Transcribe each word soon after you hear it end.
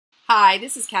Hi,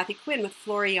 this is Kathi Quinn with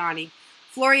Floriani.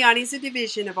 Floriani is a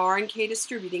division of R&K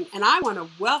Distributing, and I want to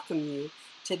welcome you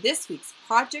to this week's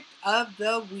Project of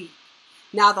the Week.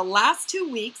 Now, the last 2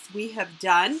 weeks we have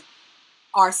done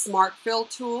our Smart Fill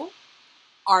tool,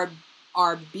 our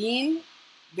bean,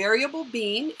 variable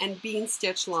bean, and bean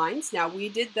stitch lines. Now, we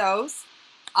did those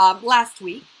last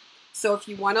week, so if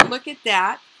you want to look at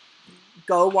that,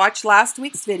 go watch last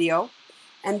week's video.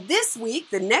 And this week,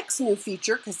 the next new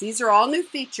feature, because these are all new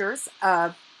features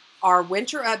of our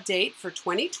winter update for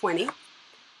 2020,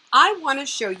 I want to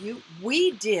show you we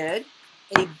did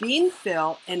a bean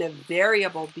fill and a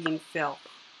variable bean fill.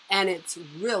 And it's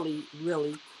really,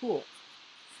 really cool.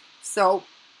 So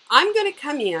I'm going to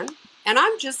come in and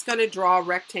I'm just going to draw a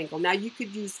rectangle. Now you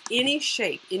could use any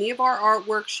shape, any of our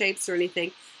artwork shapes or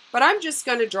anything, but I'm just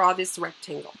going to draw this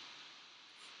rectangle.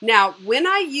 Now when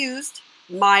I used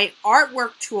my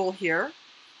artwork tool here,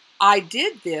 I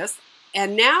did this,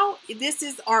 and now this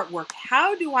is artwork.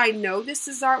 How do I know this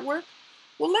is artwork?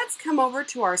 Well, let's come over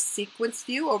to our sequence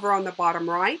view over on the bottom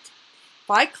right. If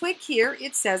I click here,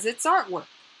 it says it's artwork.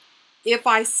 If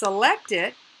I select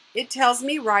it, it tells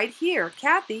me right here,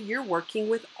 Kathy, you're working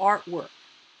with artwork.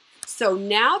 So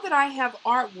now that I have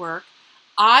artwork,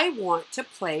 I want to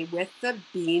play with the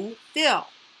bean fill.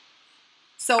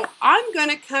 So I'm going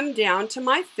to come down to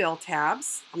my fill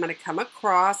tabs. I'm going to come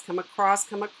across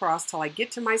till I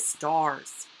get to my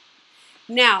stars.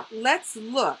 Now let's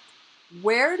look.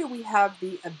 Where do we have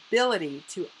the ability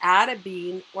to add a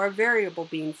bean or a variable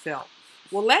bean fill?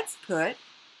 Well, let's put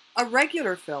a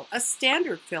regular fill, a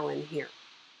standard fill in here.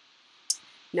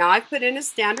 Now I've put in a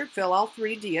standard fill. I'll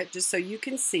 3D it just so you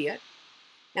can see it.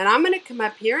 And I'm going to come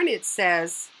up here and it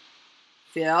says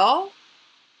fill,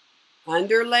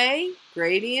 underlay,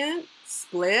 gradient,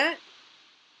 split.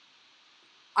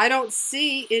 I don't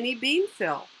see any bean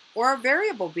fill or a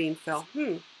variable bean fill.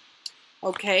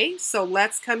 Okay, so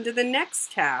let's come to the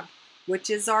next tab,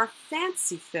 which is our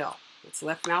fancy fill. Let's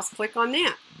left mouse click on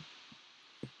that.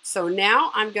 So now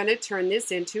I'm going to turn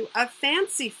this into a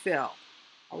fancy fill.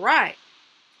 All right.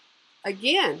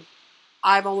 Again,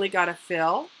 I've only got a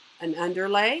fill, an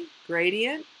underlay,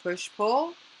 gradient,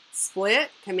 push-pull,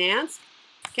 split, commands.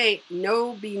 Okay,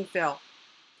 no bean fill.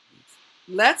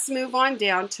 Let's move on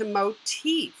down to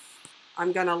motif.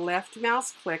 I'm going to left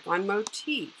mouse click on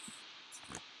motif.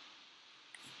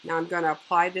 Now I'm going to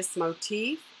apply this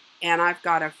motif and I've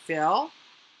got a fill.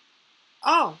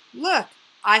 Oh, look,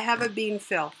 I have a bean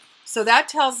fill. So that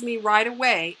tells me right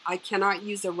away I cannot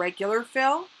use a regular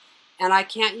fill and I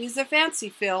can't use a fancy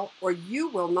fill, or you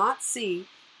will not see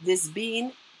this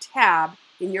bean tab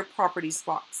in your properties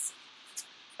box.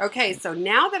 Okay, so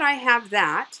now that I have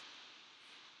that,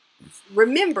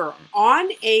 remember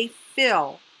on a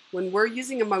fill, when we're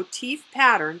using a motif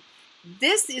pattern,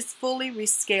 this is fully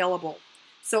rescalable.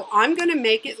 So I'm going to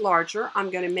make it larger.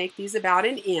 I'm going to make these about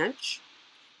 1 inch,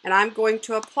 and I'm going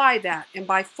to apply that. And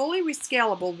by fully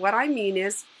rescalable, what I mean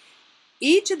is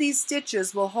each of these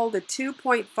stitches will hold a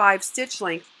 2.5 stitch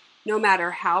length no matter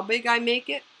how big I make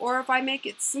it, or if I make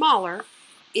it smaller,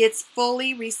 it's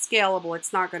fully rescalable.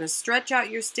 It's not going to stretch out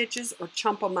your stitches or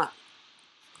chump them up.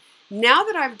 Now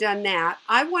that I've done that,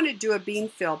 I want to do a bean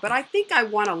fill, but I think I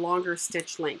want a longer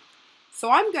stitch length.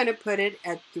 So I'm going to put it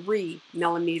at 3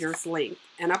 millimeters length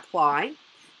and apply.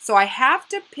 So I have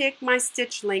to pick my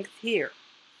stitch length here.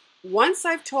 Once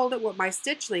I've told it what my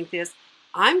stitch length is,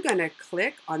 I'm going to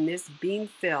click on this bean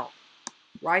fill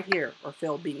right here, or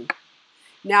fill bean.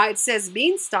 Now it says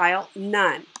bean style,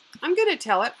 none. I'm going to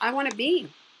tell it I want a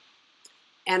bean.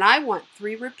 And I want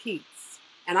 3 repeats.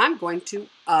 And I'm going to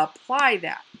apply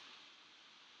that.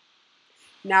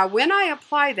 Now when I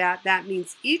apply that, that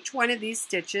means each one of these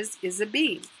stitches is a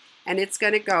bean. And it's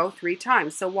going to go 3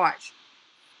 times. So watch.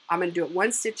 I'm going to do it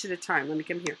 1 stitch at a time. Let me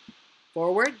come here.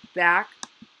 Forward, back,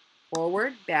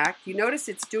 forward, back. You notice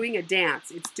it's doing a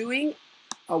dance. It's doing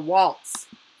a waltz.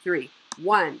 3.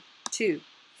 1, 2,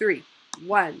 3.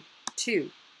 1,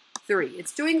 2, 3.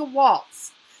 It's doing a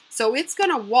waltz. So it's going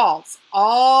to waltz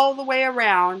all the way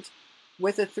around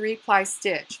with a 3-ply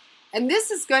stitch. And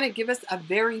this is going to give us a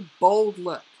very bold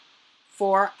look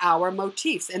for our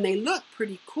motifs. And they look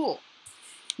pretty cool.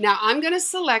 Now I'm going to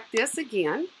select this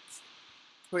again.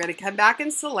 We're going to come back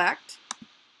and select.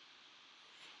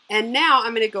 And now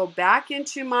I'm going to go back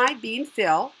into my bean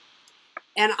fill.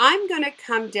 And I'm going to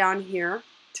come down here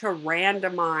to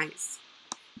randomize.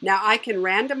 Now I can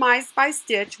randomize by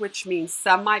stitch, which means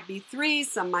some might be 3,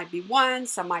 some might be 1,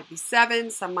 some might be 7,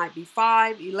 some might be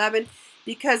 5, 11,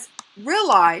 because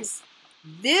realize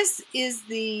this is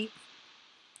the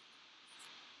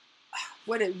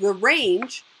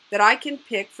range that I can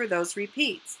pick for those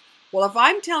repeats. Well, if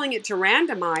I'm telling it to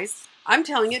randomize, I'm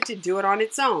telling it to do it on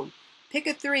its own. Pick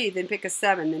a 3, then pick a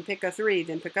 7, then pick a 3,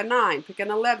 then pick a 9, pick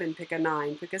an 11, pick a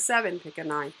 9, pick a 7, pick a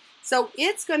 9. So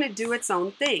it's going to do its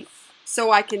own thing.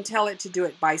 So I can tell it to do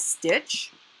it by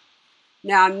stitch.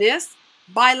 Now this,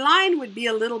 by line would be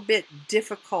a little bit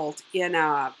difficult in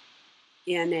a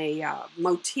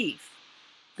motif.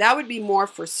 That would be more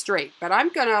for straight. But I'm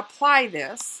going to apply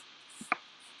this.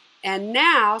 And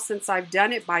now, since I've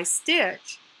done it by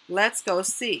stitch, let's go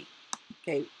see.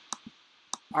 Okay.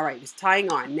 All right, it's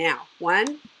tying on. Now,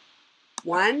 1,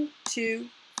 2,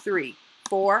 3,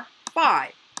 4,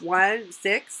 5. 1,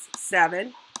 6,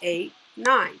 7, 8,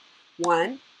 9.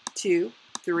 1, 2,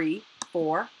 3,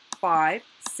 4, 5,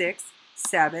 6,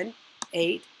 7,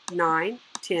 8, 9,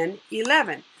 10,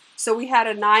 11. So we had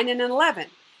a 9 and an 11.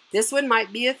 This one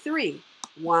might be a 3.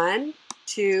 1,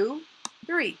 2,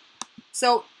 3.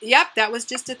 So, yep, that was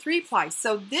just a 3-ply.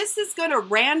 So this is going to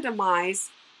randomize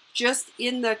just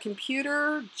in the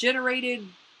computer-generated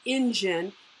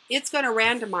engine. It's going to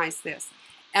randomize this.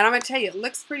 And I'm going to tell you, it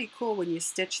looks pretty cool when you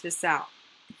stitch this out.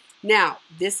 Now,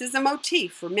 this is a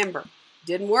motif, remember.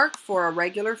 Didn't work for a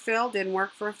regular fill, didn't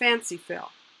work for a fancy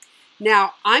fill.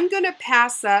 Now, I'm going to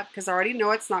pass up, because I already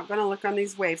know it's not going to look on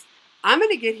these waves. I'm going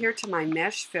to get here to my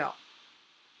mesh fill.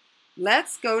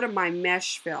 Let's go to my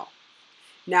mesh fill.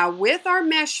 Now, with our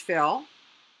mesh fill,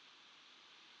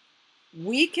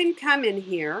 we can come in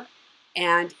here,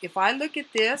 and if I look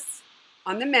at this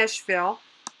on the mesh fill,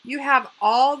 you have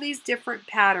all these different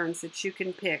patterns that you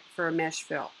can pick for a mesh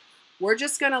fill. We're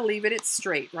just going to leave it at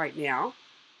straight right now.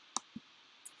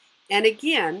 And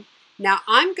again, now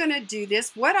I'm going to do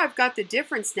this. What I've got the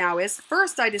difference now is,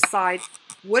 first I decide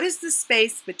what is the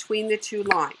space between the two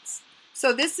lines.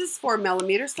 So this is 4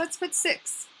 millimeters. Let's put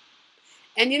 6.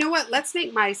 And you know what? Let's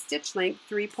make my stitch length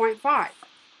 3.5.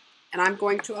 And I'm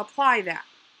going to apply that.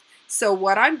 So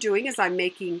what I'm doing is I'm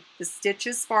making the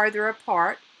stitches farther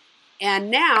apart.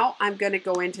 And now I'm going to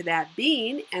go into that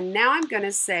bean. And now I'm going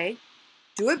to say,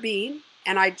 do a bean.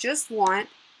 And I just want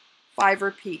 5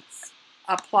 repeats.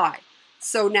 Apply.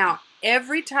 So now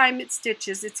every time it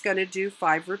stitches, it's going to do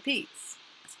 5 repeats.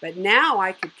 But now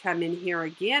I could come in here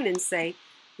again and say,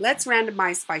 let's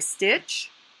randomize by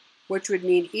stitch, which would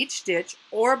mean each stitch,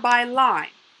 or by line.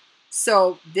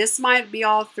 So this might be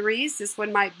all 3s, this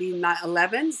one might be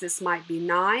 11s, this might be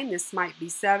 9, this might be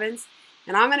 7s,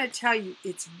 and I'm going to tell you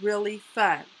it's really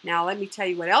fun. Now let me tell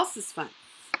you what else is fun.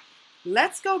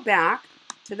 Let's go back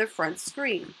to the front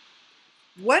screen.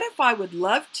 What if I would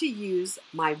love to use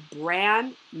my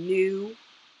brand new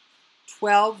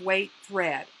 12-weight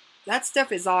thread? That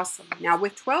stuff is awesome. Now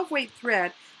with 12-weight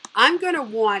thread, I'm going to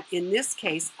want, in this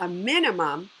case, a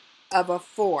minimum of a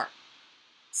 4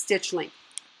 stitch length.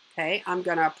 Okay, I'm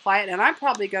going to apply it, and I'm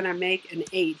probably going to make an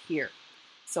 8 here.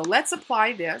 So let's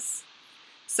apply this.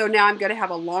 So now I'm going to have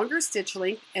a longer stitch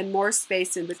length and more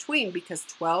space in between because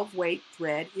 12-weight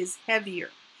thread is heavier.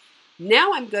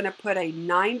 Now I'm going to put a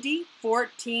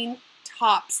 90-14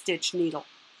 top stitch needle.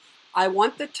 I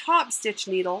want the top stitch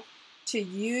needle to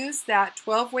use that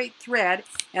 12-weight thread,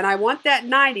 and I want that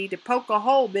 90 to poke a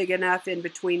hole big enough in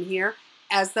between here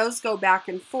as those go back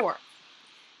and forth.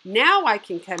 Now I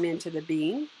can come into the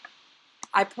bean.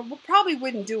 I probably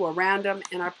wouldn't do a random,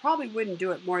 and I probably wouldn't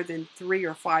do it more than 3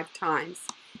 or 5 times.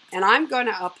 And I'm going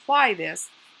to apply this,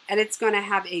 and it's going to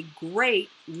have a great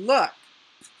look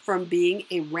from being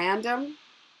a random,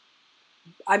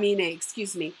 a bean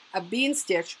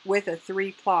stitch with a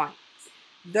 3-ply.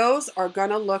 Those are going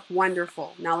to look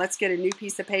wonderful. Now let's get a new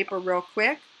piece of paper real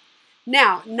quick.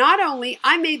 Now, not only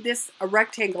I made this a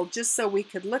rectangle just so we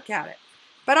could look at it,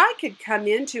 but I could come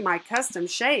into my custom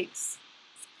shapes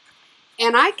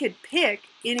and I could pick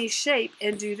any shape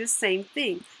and do the same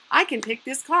thing. I can pick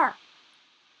this car.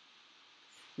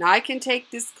 Now I can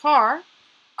take this car,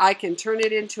 I can turn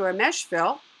it into a mesh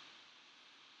fill,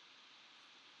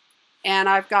 and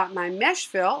I've got my mesh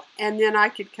fill, and then I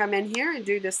could come in here and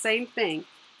do the same thing.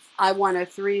 I want a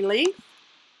 3 length.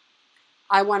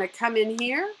 I want to come in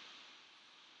here.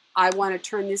 I want to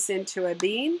turn this into a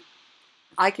bean.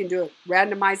 I can do it,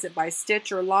 randomize it by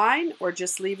stitch or line, or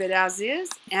just leave it as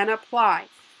is and apply.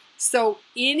 So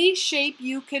any shape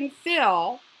you can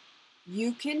fill,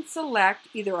 you can select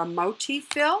either a motif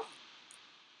fill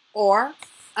or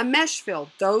a mesh fill.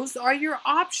 Those are your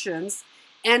options.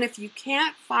 And if you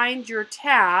can't find your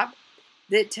tab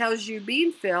that tells you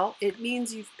bean fill, it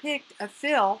means you've picked a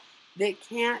fill that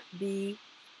can't be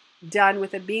done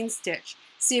with a bean stitch.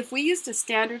 See, if we used a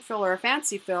standard fill or a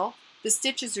fancy fill, the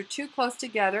stitches are too close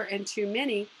together and too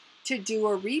many to do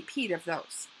a repeat of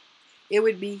those. It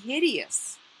would be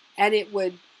hideous, and it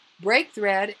would break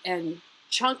thread and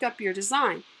chunk up your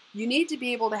design. You need to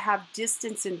be able to have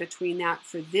distance in between that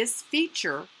for this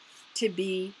feature to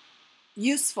be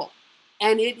useful.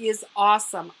 And it is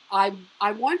awesome. I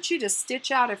want you to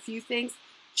stitch out a few things.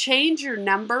 Change your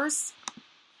numbers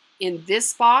in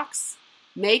this box.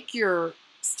 Make your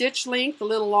stitch length a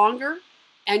little longer.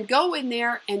 And go in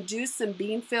there and do some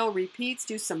bean fill repeats.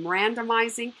 Do some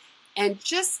randomizing. And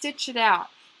just stitch it out.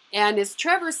 And as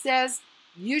Trevor says,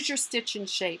 use your stitch and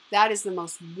shape. That is the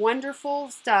most wonderful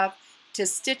stuff to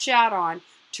stitch out on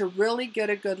to really get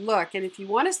a good look. And if you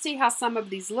want to see how some of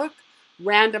these look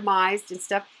randomized and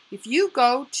stuff, if you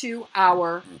go to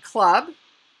our club,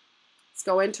 let's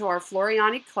go into our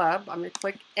Floriani club. I'm going to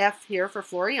click F here for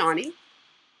Floriani.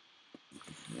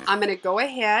 I'm going to go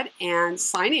ahead and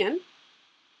sign in.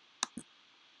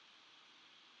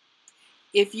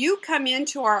 If you come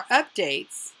into our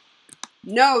updates,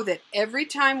 know that every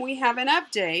time we have an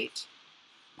update,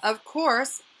 of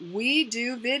course, we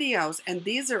do videos. And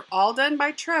these are all done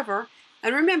by Trevor.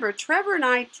 And remember, Trevor and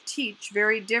I teach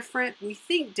very different. We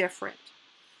think different.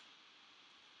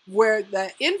 Where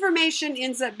the information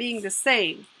ends up being the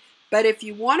same. But if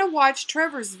you want to watch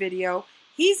Trevor's video,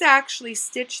 he's actually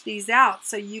stitched these out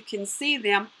so you can see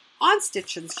them on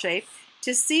Stitch and Shape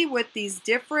to see what these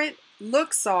different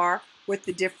looks are with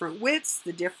the different widths,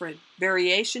 the different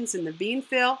variations in the bean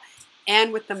fill,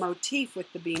 and with the motif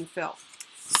with the bean fill.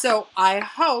 So I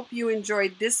hope you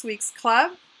enjoyed this week's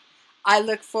club. I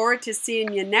look forward to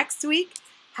seeing you next week.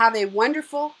 Have a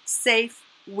wonderful, safe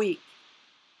week.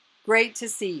 Great to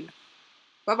see you.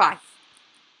 Bye-bye.